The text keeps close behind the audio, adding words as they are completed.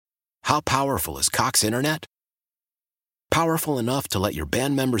How powerful is Cox Internet? Powerful enough to let your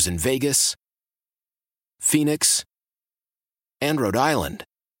band members in Vegas, Phoenix, and Rhode Island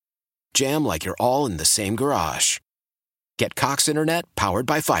jam like you're all in the same garage. Get Cox Internet powered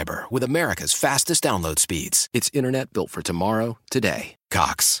by fiber with America's fastest download speeds. It's internet built for tomorrow, today.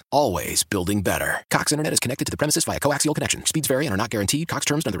 Cox, always building better. Cox Internet is connected to the premises via coaxial connection. Speeds vary and are not guaranteed. Cox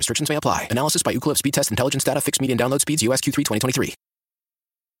terms and other restrictions may apply. Analysis by Ookla Speed Test Intelligence Data. Fixed median download speeds. US Q3 2023.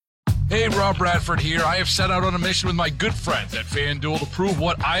 Hey, Rob Bradford here. I have set out on a mission with my good friends at FanDuel to prove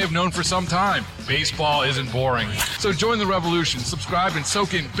what I have known for some time. Baseball isn't boring. So join the revolution. Subscribe and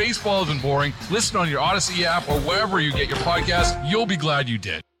soak in Baseball Isn't Boring. Listen on your Odyssey app or wherever you get your podcast. You'll be glad you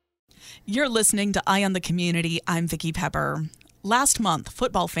did. You're listening to Eye on the Community. I'm Vicki Pepper. Last month,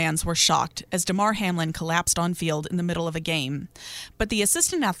 football fans were shocked as Damar Hamlin collapsed on field in the middle of a game. But the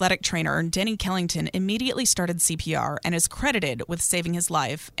assistant athletic trainer, Denny Kellington, immediately started CPR and is credited with saving his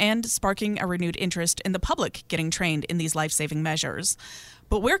life and sparking a renewed interest in the public getting trained in these life-saving measures.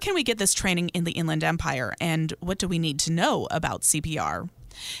 But where can we get this training in the Inland Empire, and what do we need to know about CPR?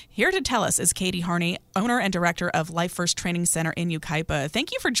 Here to tell us is Katy Harney, owner and director of Life First Training Center in Yucaipa.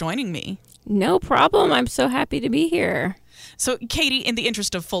 Thank you for joining me. No problem. I'm so happy to be here. So, Katy, in the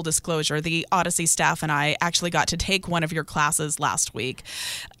interest of full disclosure, the Odyssey staff and I actually got to take one of your classes last week.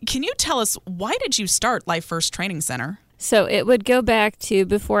 Can you tell us, why did you start Life First Training Center? So it would go back to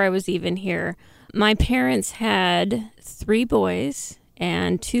before I was even here. My parents had 3 boys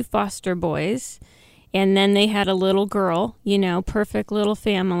and 2 foster boys, and then they had a little girl, perfect little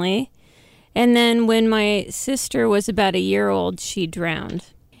family. And then when my sister was about a year old, she drowned.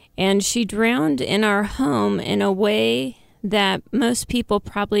 And she drowned in our home in a way that most people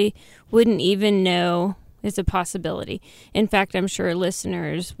probably wouldn't even know is a possibility. In fact, I'm sure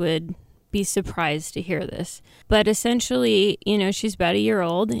listeners would be surprised to hear this. But essentially, she's about a year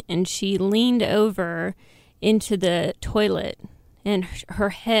old, and she leaned over into the toilet, and her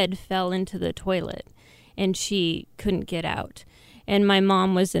head fell into the toilet, and she couldn't get out. And my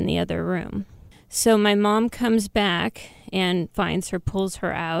mom was in the other room. So my mom comes back and finds her, pulls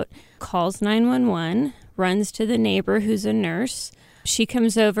her out, calls 911, runs to the neighbor who's a nurse. She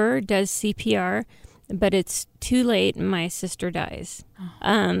comes over, does CPR, but it's too late and my sister dies.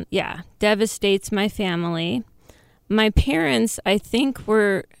 Devastates my family. My parents, I think,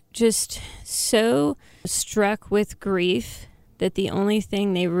 were just so struck with grief that the only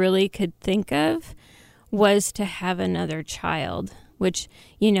thing they really could think of was to have another child, which,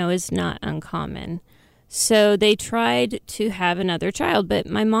 is not uncommon. So they tried to have another child, but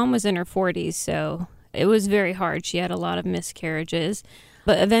my mom was in her 40s, so it was very hard. She had a lot of miscarriages,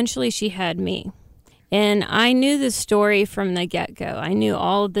 but eventually she had me. And I knew the story from the get-go. I knew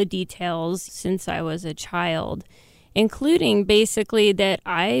all the details since I was a child, including basically that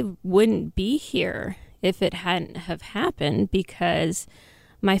I wouldn't be here if it hadn't have happened because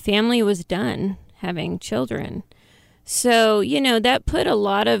my family was done having children. So, that put a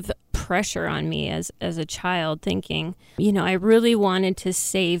lot of pressure on me as a child, thinking, I really wanted to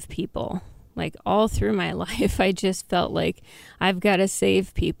save people. Like all through my life, I just felt like I've got to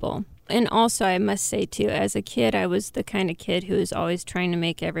save people. And also, I must say, too, as a kid, I was the kind of kid who was always trying to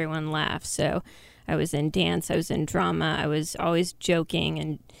make everyone laugh. So I was in dance, I was in drama, I was always joking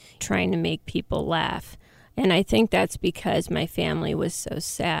and trying to make people laugh. And I think that's because my family was so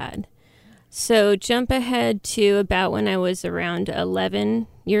sad. So jump ahead to about when I was around 11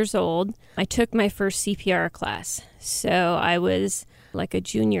 years old. I took my first CPR class. So I was like a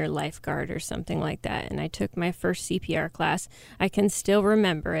junior lifeguard or something like that. And I took my first CPR class. I can still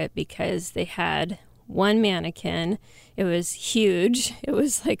remember it because they had one mannequin. It was huge. It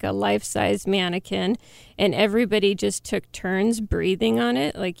was like a life-size mannequin. And everybody just took turns breathing on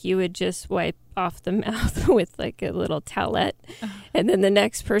it. Like you would just wipe off the mouth with like a little towelette. And then the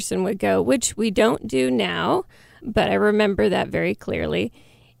next person would go, which we don't do now, but I remember that very clearly.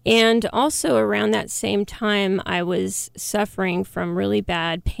 And also around that same time, I was suffering from really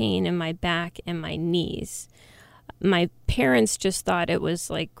bad pain in my back and my knees. My parents just thought it was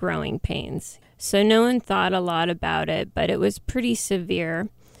like growing pains. So no one thought a lot about it, but it was pretty severe.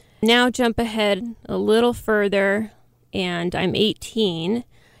 Now jump ahead a little further, and I'm 18,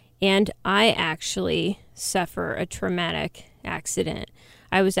 and I actually suffer a traumatic accident.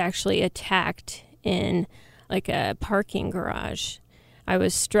 I was actually attacked in like a parking garage. I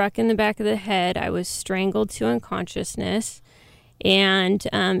was struck in the back of the head. I was strangled to unconsciousness. And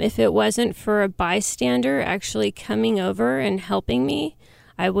if it wasn't for a bystander actually coming over and helping me,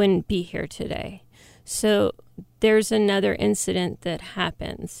 I wouldn't be here today. So there's another incident that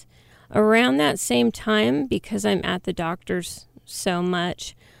happens. Around that same time, because I'm at the doctor's so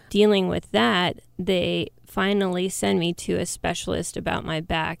much, dealing with that, they finally send me to a specialist about my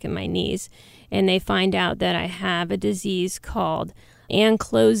back and my knees. And they find out that I have a disease called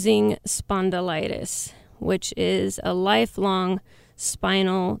ankylosing spondylitis, which is a lifelong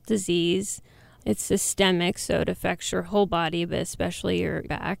spinal disease. It's systemic, so it affects your whole body, but especially your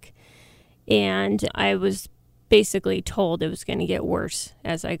back. And I was basically told it was going to get worse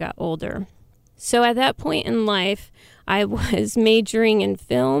as I got older. So at that point in life, I was majoring in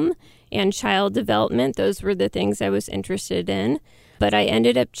film and child development. Those were the things I was interested in. But I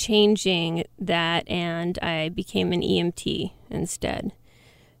ended up changing that, and I became an EMT instead.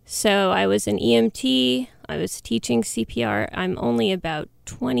 So I was an EMT. I was teaching CPR. I'm only about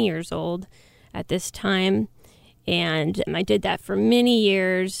 20 years old at this time. And I did that for many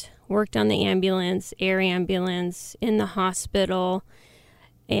years, worked on the ambulance, air ambulance, in the hospital.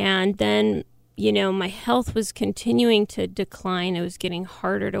 And then, my health was continuing to decline. It was getting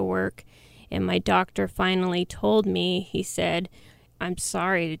harder to work. And my doctor finally told me, he said, "I'm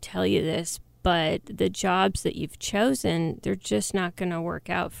sorry to tell you this, but the jobs that you've chosen, they're just not going to work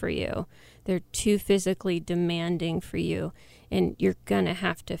out for you. They're too physically demanding for you, and you're going to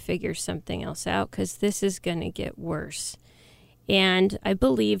have to figure something else out because this is going to get worse." And I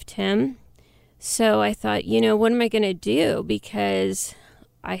believed him. So I thought, what am I going to do? Because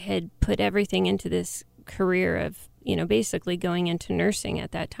I had put everything into this career of, basically going into nursing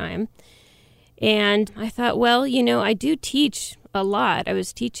at that time. And I thought, well, I do teach a lot. I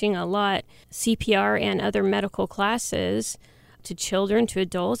was teaching a lot CPR and other medical classes to children, to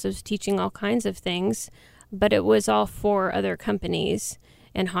adults. I was teaching all kinds of things, but it was all for other companies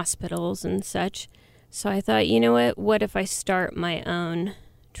and hospitals and such. So I thought, what if I start my own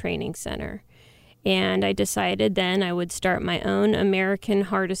training center? And I decided then I would start my own American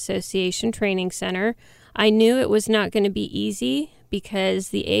Heart Association training center. I knew it was not going to be easy because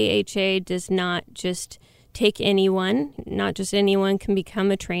the AHA does not just take anyone. Not just anyone can become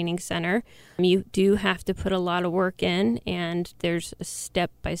a training center. You do have to put a lot of work in, and there's a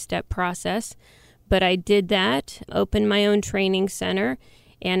step-by-step process. But I did that, opened my own training center,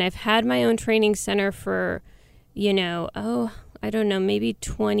 and I've had my own training center for, maybe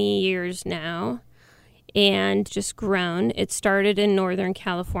 20 years now, and just grown. It started in Northern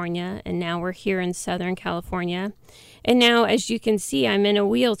California, and now we're here in Southern California. And now, as you can see, I'm in a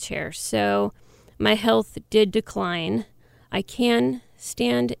wheelchair, so my health did decline. I can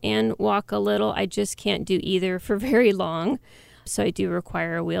stand and walk a little. I just can't do either for very long, so I do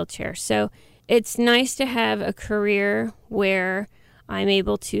require a wheelchair. So it's nice to have a career where I'm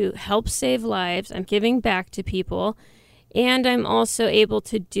able to help save lives, I'm giving back to people, and I'm also able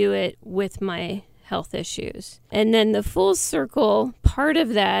to do it with my health issues. And then the full circle part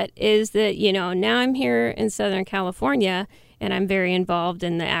of that is that, now I'm here in Southern California, and I'm very involved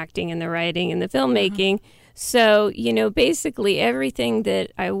in the acting and the writing and the filmmaking. So, basically everything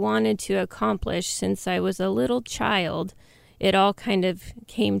that I wanted to accomplish since I was a little child, it all kind of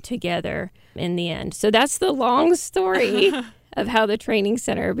came together in the end. So that's the long story of how the training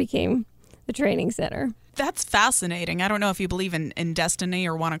center became the training center. That's fascinating. I don't know if you believe in destiny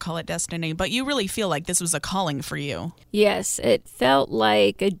or want to call it destiny, but you really feel like this was a calling for you. Yes, it felt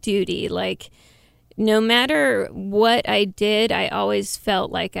like a duty. Like no matter what I did, I always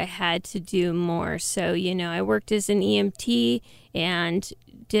felt like I had to do more. So, I worked as an EMT and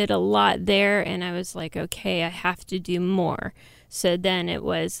did a lot there, and I was like, okay, I have to do more. So then it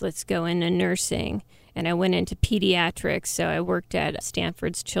was, let's go into nursing. And I went into pediatrics, so I worked at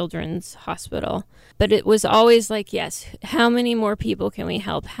Stanford's Children's Hospital. But it was always like, yes, how many more people can we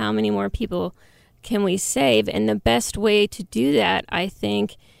help? How many more people can we save? And the best way to do that, I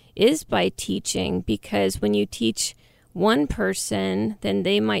think, is by teaching, because when you teach one person, then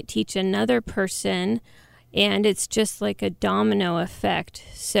they might teach another person, and it's just like a domino effect.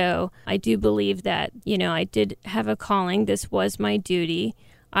 So I do believe that, I did have a calling. This was my duty.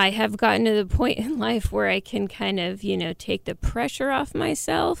 I have gotten to the point in life where I can kind of, take the pressure off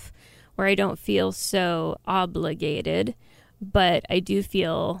myself, where I don't feel so obligated, but I do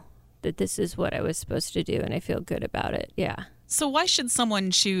feel that this is what I was supposed to do, and I feel good about it. Yeah. So why should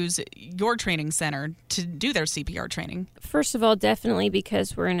someone choose your training center to do their CPR training? First of all, definitely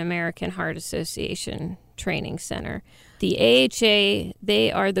because we're an American Heart Association training center. The AHA,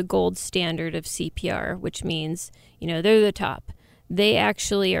 they are the gold standard of CPR, which means, they're the top. They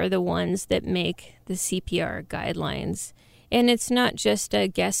actually are the ones that make the CPR guidelines. And it's not just a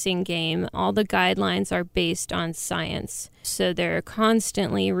guessing game. All the guidelines are based on science. So they're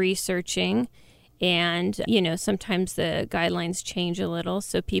constantly researching. And, sometimes the guidelines change a little.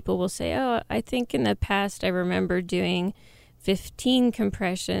 So people will say, oh, I think in the past I remember doing 15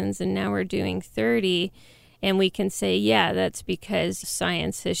 compressions and now we're doing 30. And we can say, yeah, that's because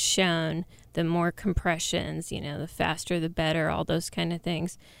science has shown the more compressions, the faster the better, all those kind of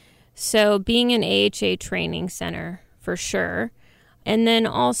things. So being an AHA training center, for sure. And then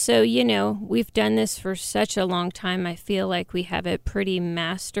also, we've done this for such a long time. I feel like we have it pretty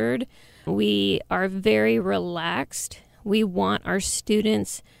mastered. We are very relaxed. We want our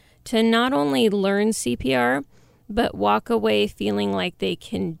students to not only learn CPR, but walk away feeling like they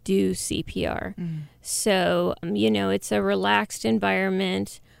can do CPR. So, it's a relaxed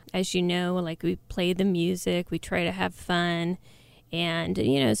environment. As you know, like we play the music, we try to have fun, and,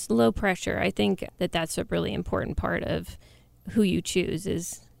 it's low pressure. I think that that's a really important part of who you choose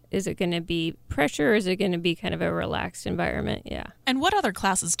is it going to be pressure or is it going to be kind of a relaxed environment? Yeah. And what other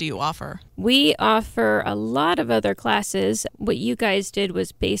classes do you offer? We offer a lot of other classes. What you guys did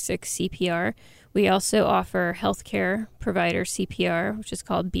was basic CPR. We also offer healthcare provider CPR, which is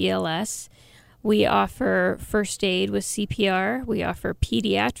called BLS. We offer first aid with CPR. We offer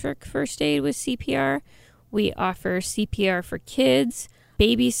pediatric first aid with CPR. We offer CPR for kids,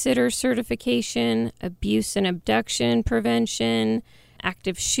 babysitter certification, abuse and abduction prevention,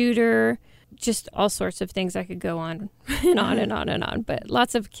 active shooter, just all sorts of things. I could go on and on and on and on, but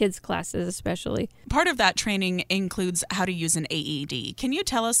lots of kids classes especially. Part of that training includes how to use an AED. Can you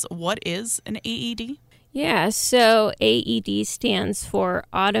tell us what is an AED? Yeah, so AED stands for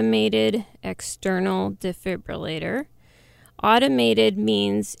Automated External Defibrillator. Automated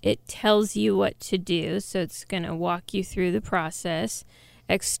means it tells you what to do, so it's going to walk you through the process.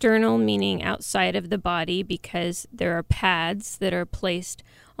 External meaning outside of the body because there are pads that are placed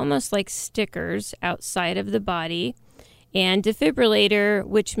almost like stickers outside of the body. And defibrillator,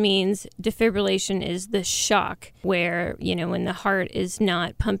 which means defibrillation is the shock where, when the heart is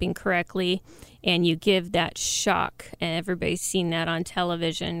not pumping correctly and you give that shock. And everybody's seen that on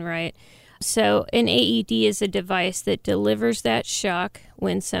television, right? So an AED is a device that delivers that shock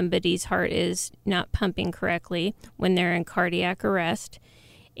when somebody's heart is not pumping correctly, when they're in cardiac arrest.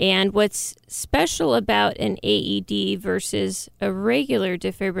 And what's special about an AED versus a regular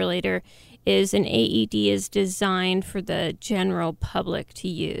defibrillator is an AED is designed for the general public to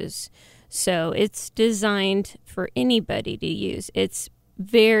use. So it's designed for anybody to use. It's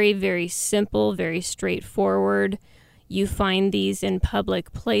very, very simple, very straightforward. You find these in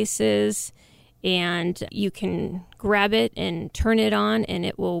public places and you can grab it and turn it on and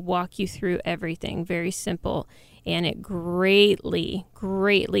it will walk you through everything. Very simple. And it greatly,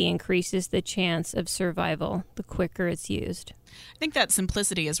 greatly increases the chance of survival the quicker it's used. I think that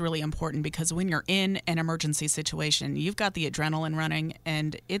simplicity is really important because when you're in an emergency situation, you've got the adrenaline running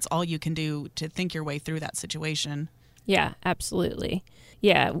and it's all you can do to think your way through that situation. Yeah, absolutely.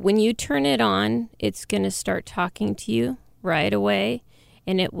 Yeah, when you turn it on, it's going to start talking to you right away.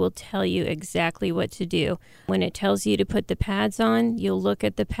 And it will tell you exactly what to do. When it tells you to put the pads on, you'll look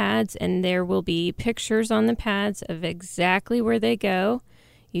at the pads and there will be pictures on the pads of exactly where they go.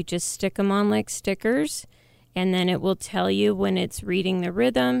 You just stick them on like stickers, and then it will tell you when it's reading the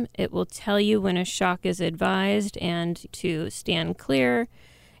rhythm. It will tell you when a shock is advised and to stand clear,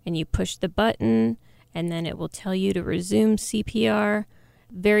 and you push the button, and then it will tell you to resume CPR.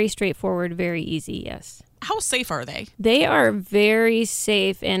 Very straightforward, very easy, yes. How safe are they? They are very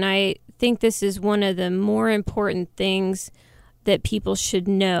safe, and I think this is one of the more important things that people should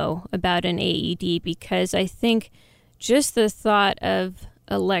know about an AED because I think just the thought of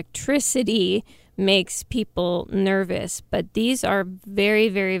electricity makes people nervous, but these are very,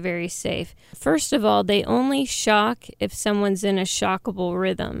 very, very safe. First of all, they only shock if someone's in a shockable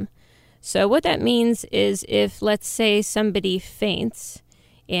rhythm. So what that means is if, let's say, somebody faints,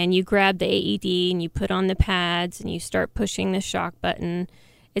 and you grab the AED and you put on the pads and you start pushing the shock button,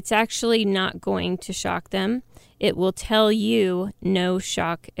 it's actually not going to shock them. It will tell you no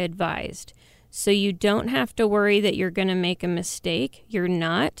shock advised. So you don't have to worry that you're going to make a mistake. You're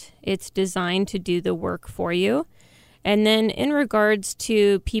not. It's designed to do the work for you. And then in regards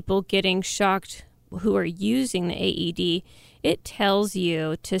to people getting shocked who are using the AED, it tells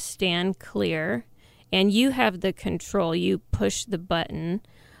you to stand clear and you have the control. You push the button.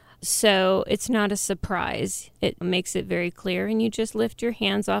 So it's not a surprise. It makes it very clear, and you just lift your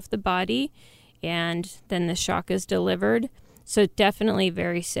hands off the body, and then the shock is delivered. So definitely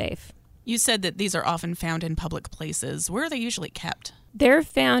very safe. You said that these are often found in public places. Where are they usually kept? They're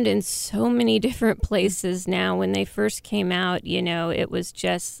found in so many different places now. When they first came out, it was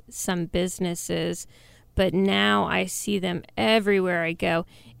just some businesses, but now I see them everywhere I go.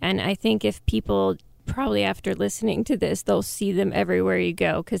 And I think if people probably after listening to this, they'll see them everywhere you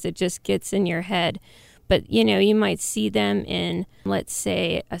go because it just gets in your head. But, you might see them in, let's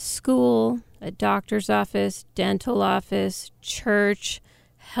say, a school, a doctor's office, dental office, church,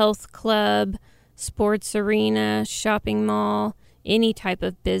 health club, sports arena, shopping mall, any type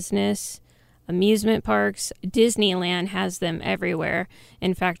of business, amusement parks. Disneyland has them everywhere.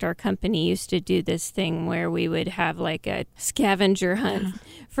 In fact, our company used to do this thing where we would have like a scavenger hunt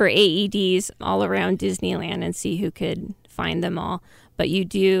for AEDs all around Disneyland and see who could find them all. But you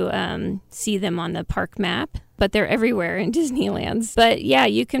do see them on the park map, but they're everywhere in Disneyland. But yeah,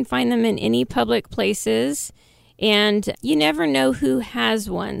 you can find them in any public places, and you never know who has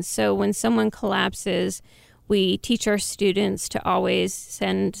one. So when someone collapses, we teach our students to always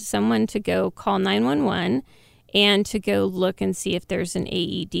send someone to go call 911 and to go look and see if there's an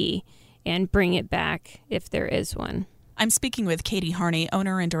AED and bring it back if there is one. I'm speaking with Katy Harney,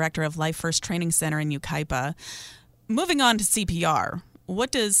 owner and director of Life First Training Center in Yucaipa. Moving on to CPR.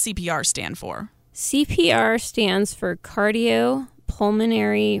 What does CPR stand for? CPR stands for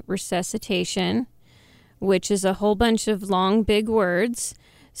cardiopulmonary resuscitation, which is a whole bunch of long, big words.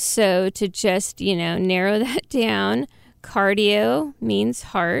 So to just, narrow that down, cardio means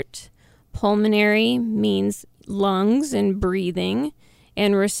heart, pulmonary means lungs and breathing,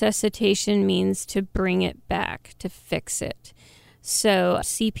 and resuscitation means to bring it back, to fix it. So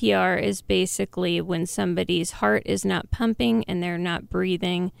CPR is basically when somebody's heart is not pumping and they're not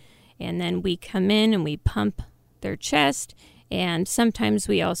breathing, and then we come in and we pump their chest, and sometimes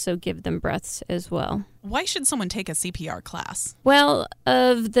we also give them breaths as well. Why should someone take a CPR class? Well,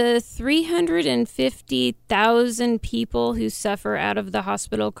 of the 350,000 people who suffer out of the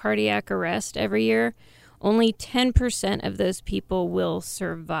hospital cardiac arrest every year, only 10% of those people will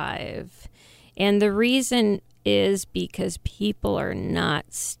survive. And the reason is because people are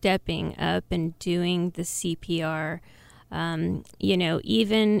not stepping up and doing the CPR.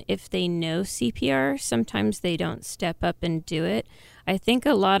 Even if they know CPR, sometimes they don't step up and do it. I think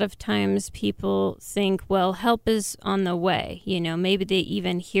a lot of times people think, well, help is on the way. Maybe they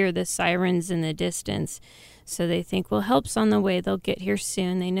even hear the sirens in the distance. So they think, well, help's on the way. They'll get here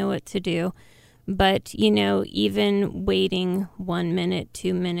soon. They know what to do. But, even waiting 1 minute,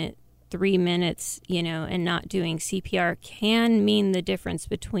 2 minutes, 3 minutes, and not doing CPR can mean the difference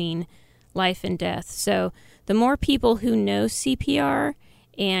between life and death. So the more people who know CPR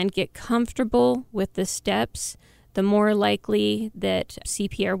and get comfortable with the steps, the more likely that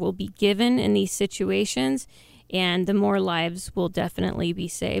CPR will be given in these situations, and the more lives will definitely be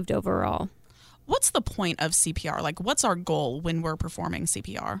saved overall. What's the point of CPR? What's our goal when we're performing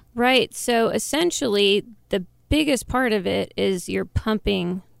CPR? Right. So essentially, the biggest part of it is you're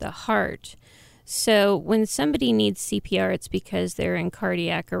pumping the heart. So when somebody needs CPR, it's because they're in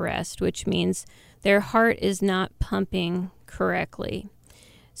cardiac arrest, which means their heart is not pumping correctly.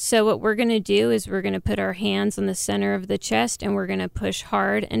 So what we're going to do is we're going to put our hands on the center of the chest and we're going to push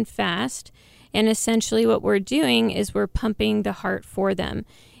hard and fast. And essentially what we're doing is we're pumping the heart for them.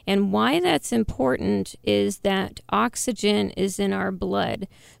 And why that's important is that oxygen is in our blood.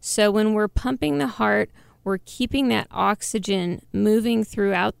 So when we're pumping the heart, we're keeping that oxygen moving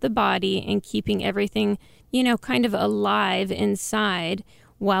throughout the body and keeping everything, kind of alive inside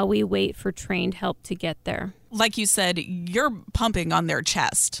while we wait for trained help to get there. Like you said, you're pumping on their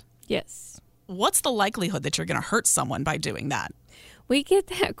chest. Yes. What's the likelihood that you're going to hurt someone by doing that? We get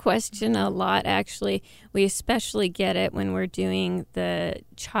that question a lot, actually. We especially get it when we're doing the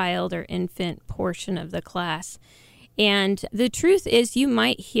child or infant portion of the class. And the truth is you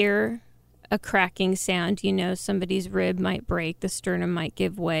might hear a cracking sound, somebody's rib might break, the sternum might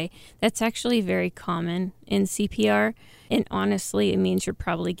give way. That's actually very common in CPR. And honestly, it means you're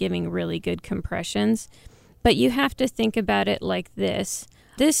probably giving really good compressions. But you have to think about it like this.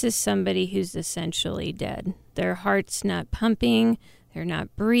 This is somebody who's essentially dead. Their heart's not pumping, they're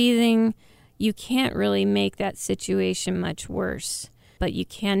not breathing. You can't really make that situation much worse, but you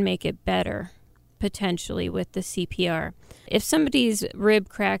can make it better, potentially, with the CPR. If somebody's rib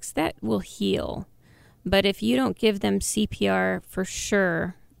cracks, that will heal. But if you don't give them CPR for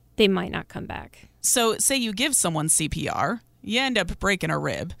sure, they might not come back. So say you give someone CPR, you end up breaking a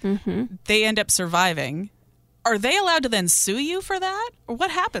rib. Mm-hmm. They end up surviving. Are they allowed to then sue you for that? Or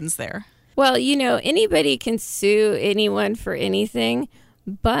what happens there? Well, anybody can sue anyone for anything,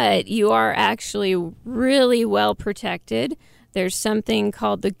 but you are actually really well protected. There's something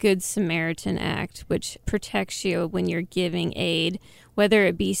called the Good Samaritan Act, which protects you when you're giving aid, whether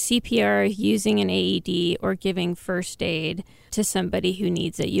it be CPR, using an AED, or giving first aid to somebody who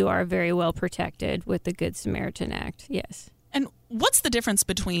needs it. You are very well protected with the Good Samaritan Act, yes. And what's the difference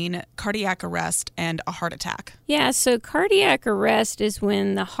between cardiac arrest and a heart attack? Yeah, so cardiac arrest is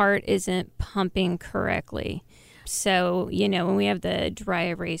when the heart isn't pumping correctly. So, when we have the dry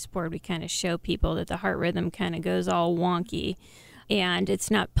erase board, we kind of show people that the heart rhythm kind of goes all wonky and it's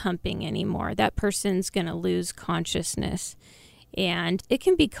not pumping anymore. That person's going to lose consciousness. And it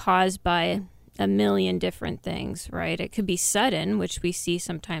can be caused by a million different things, right? It could be sudden, which we see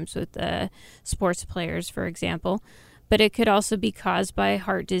sometimes with sports players, for example. But it could also be caused by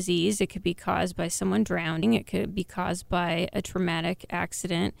heart disease. It could be caused by someone drowning. It could be caused by a traumatic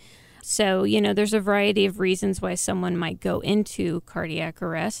accident. So, there's a variety of reasons why someone might go into cardiac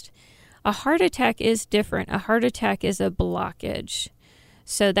arrest. A heart attack is different. A heart attack is a blockage.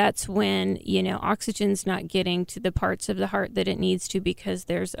 So that's when, oxygen's not getting to the parts of the heart that it needs to because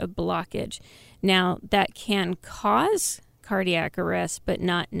there's a blockage. Now, that can cause cardiac arrest, but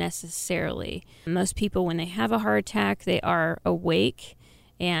not necessarily. Most people, when they have a heart attack, they are awake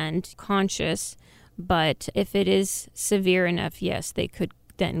and conscious. But if it is severe enough, yes, they could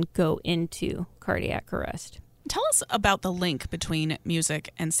then go into cardiac arrest. Tell us about the link between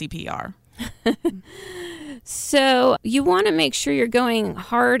music and CPR. So you want to make sure you're going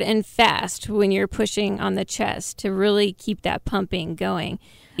hard and fast when you're pushing on the chest to really keep that pumping going.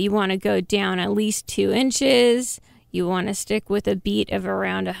 You want to go down at least 2 inches. You want to stick with a beat of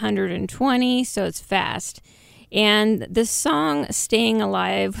around 120, so it's fast. And the song Staying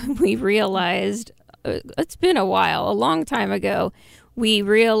Alive, we realized, it's been a while, a long time ago, we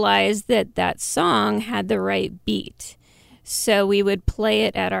realized that song had the right beat. So we would play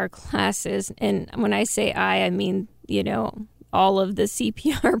it at our classes. And when I say I mean, all of the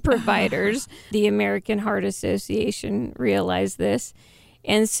CPR providers. The American Heart Association realized this.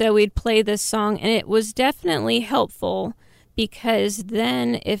 And so we'd play this song, and it was definitely helpful because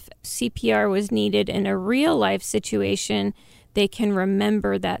then if CPR was needed in a real life situation, they can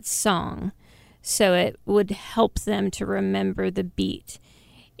remember that song. So it would help them to remember the beat.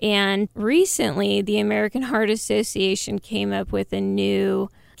 And recently, the American Heart Association came up with a new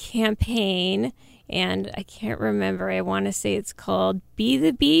campaign, and I can't remember. I want to say it's called Be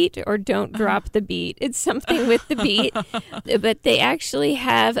the Beat or Don't Drop the Beat. It's something with the beat. But they actually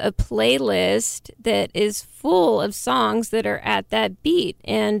have a playlist that is full of songs that are at that beat.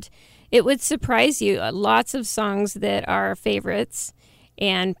 And it would surprise you. Lots of songs that are favorites.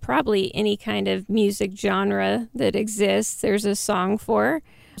 And probably any kind of music genre that exists, there's a song for.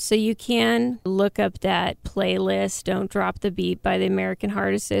 So you can look up that playlist, Don't Drop the Beat by the American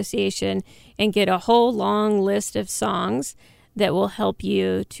Heart Association, and get a whole long list of songs that will help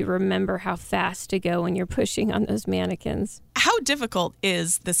you to remember how fast to go when you're pushing on those mannequins. How difficult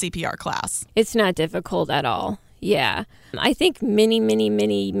is the CPR class? It's not difficult at all. Yeah. I think many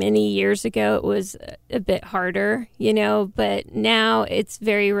years ago it was a bit harder, but now it's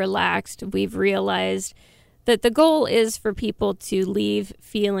very relaxed. We've realized that the goal is for people to leave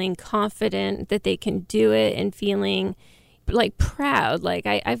feeling confident that they can do it and feeling like proud, like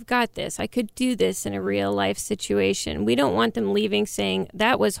I've got this. I could do this in a real life situation. We don't want them leaving saying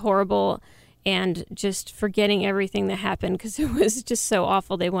that was horrible and just forgetting everything that happened because it was just so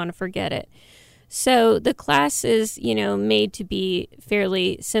awful they want to forget it. So the class is, made to be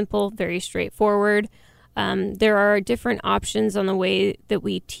fairly simple, very straightforward. There are different options on the way that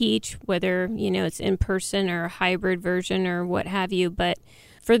we teach, whether, it's in person or a hybrid version or what have you. But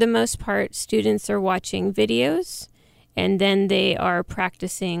for the most part, students are watching videos and then they are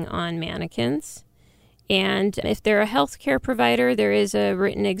practicing on mannequins. And if they're a healthcare provider, there is a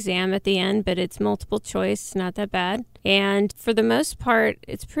written exam at the end, but it's multiple choice, not that bad. And for the most part,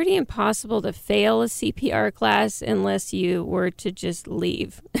 it's pretty impossible to fail a CPR class unless you were to just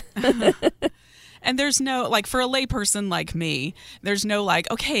leave. And there's no, for a layperson like me, there's no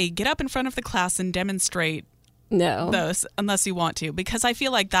okay, get up in front of the class and demonstrate those unless you want to, because I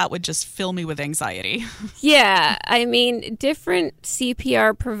feel like that would just fill me with anxiety. Yeah, I mean, different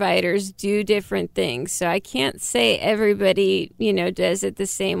CPR providers do different things. So I can't say everybody, does it the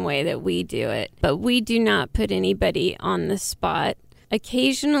same way that we do it. But we do not put anybody on the spot.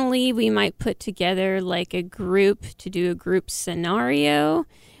 Occasionally, we might put together a group to do a group scenario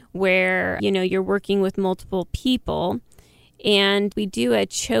where, you're working with multiple people. And we do a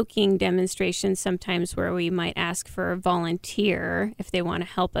choking demonstration sometimes where we might ask for a volunteer if they want to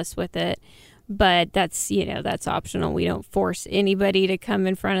help us with it. But that's optional. We don't force anybody to come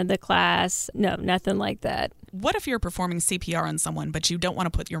in front of the class. No, nothing like that. What if you're performing CPR on someone, but you don't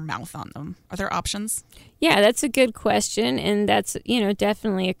want to put your mouth on them? Are there options? Yeah, that's a good question. And that's,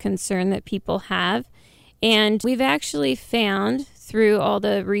 definitely a concern that people have. And we've actually found through all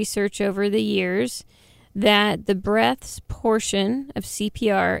the research over the years that the breaths portion of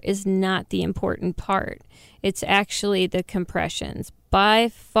CPR is not the important part. It's actually the compressions. By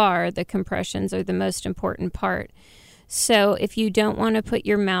far, the compressions are the most important part. So if you don't want to put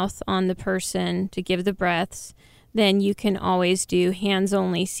your mouth on the person to give the breaths, then you can always do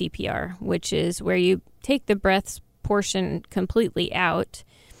hands-only CPR, which is where you take the breaths portion completely out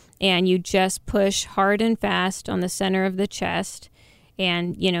and you just push hard and fast on the center of the chest.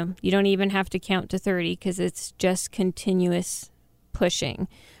 And, you don't even have to count to 30 because it's just continuous pushing.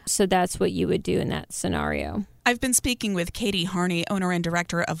 So that's what you would do in that scenario. I've been speaking with Katy Harney, owner and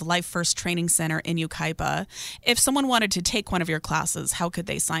director of Life First Training Center in Yucaipa. If someone wanted to take one of your classes, how could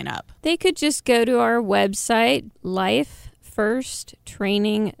they sign up? They could just go to our website,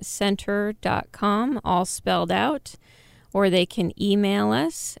 lifefirsttrainingcenter.com, all spelled out, or they can email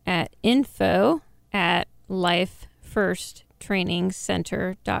us at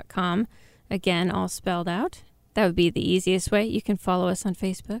info@lifefirsttrainingcenter.com, again, all spelled out. That would be the easiest way. You can follow us on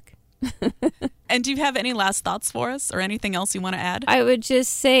Facebook. And do you have any last thoughts for us or anything else you want to add? I would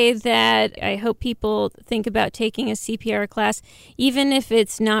just say that I hope people think about taking a CPR class, even if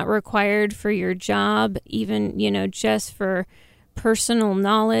it's not required for your job, even, just for personal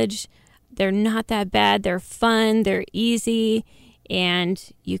knowledge. They're not that bad. They're fun. They're easy. And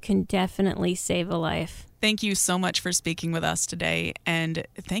you can definitely save a life. Thank you so much for speaking with us today. And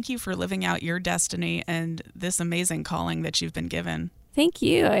thank you for living out your destiny and this amazing calling that you've been given. Thank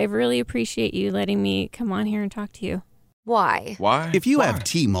you. I really appreciate you letting me come on here and talk to you. Why? Why? If you have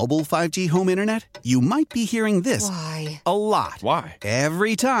T-Mobile 5G home internet, you might be hearing this Why? a lot. Why?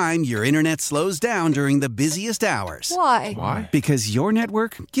 Every time your internet slows down during the busiest hours. Why? Why? Because your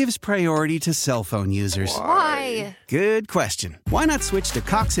network gives priority to cell phone users. Why? Good question. Why not switch to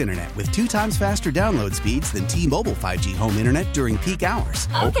Cox Internet with 2 times faster download speeds than T-Mobile 5G home internet during peak hours?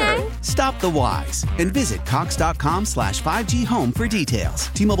 Okay. Stop the whys and visit cox.com/5G home for details.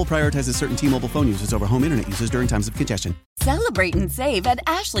 T-Mobile prioritizes certain T-Mobile phone users over home internet users during times of congestion. Celebrate and save at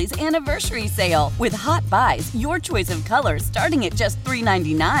Ashley's Anniversary Sale. With Hot Buys, your choice of colors starting at just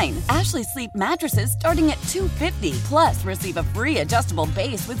 $3.99. Ashley Sleep mattresses starting at $2.50. Plus, receive a free adjustable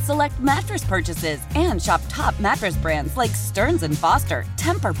base with select mattress purchases. And shop top mattress brands like Stearns & Foster,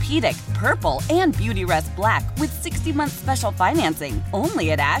 Tempur-Pedic, Purple, and Beautyrest Black with 60-month special financing.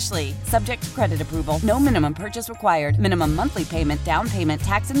 Only at Ashley. Subject to credit approval. No minimum purchase required. Minimum monthly payment, down payment,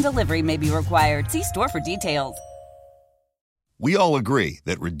 tax, and delivery may be required. See store for details. We all agree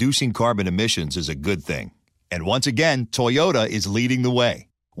that reducing carbon emissions is a good thing. And once again, Toyota is leading the way.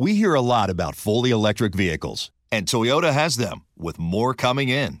 We hear a lot about fully electric vehicles, and Toyota has them, with more coming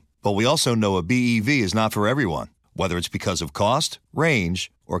in. But we also know a BEV is not for everyone, whether it's because of cost,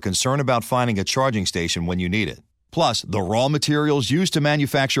 range, or concern about finding a charging station when you need it. Plus, the raw materials used to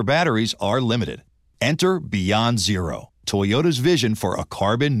manufacture batteries are limited. Enter Beyond Zero, Toyota's vision for a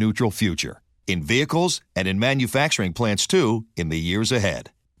carbon-neutral future. In vehicles and in manufacturing plants, too, in the years ahead.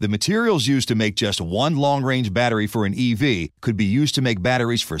 The materials used to make just one long-range battery for an EV could be used to make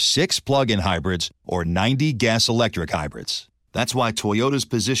batteries for 6 plug-in hybrids or 90 gas-electric hybrids. That's why Toyota's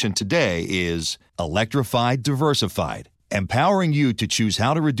position today is electrified, diversified, empowering you to choose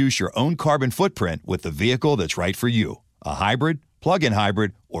how to reduce your own carbon footprint with the vehicle that's right for you, a hybrid, plug-in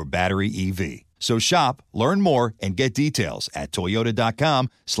hybrid, or battery EV. So shop, learn more, and get details at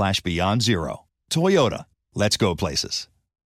toyota.com/beyond zero. Toyota, let's go places.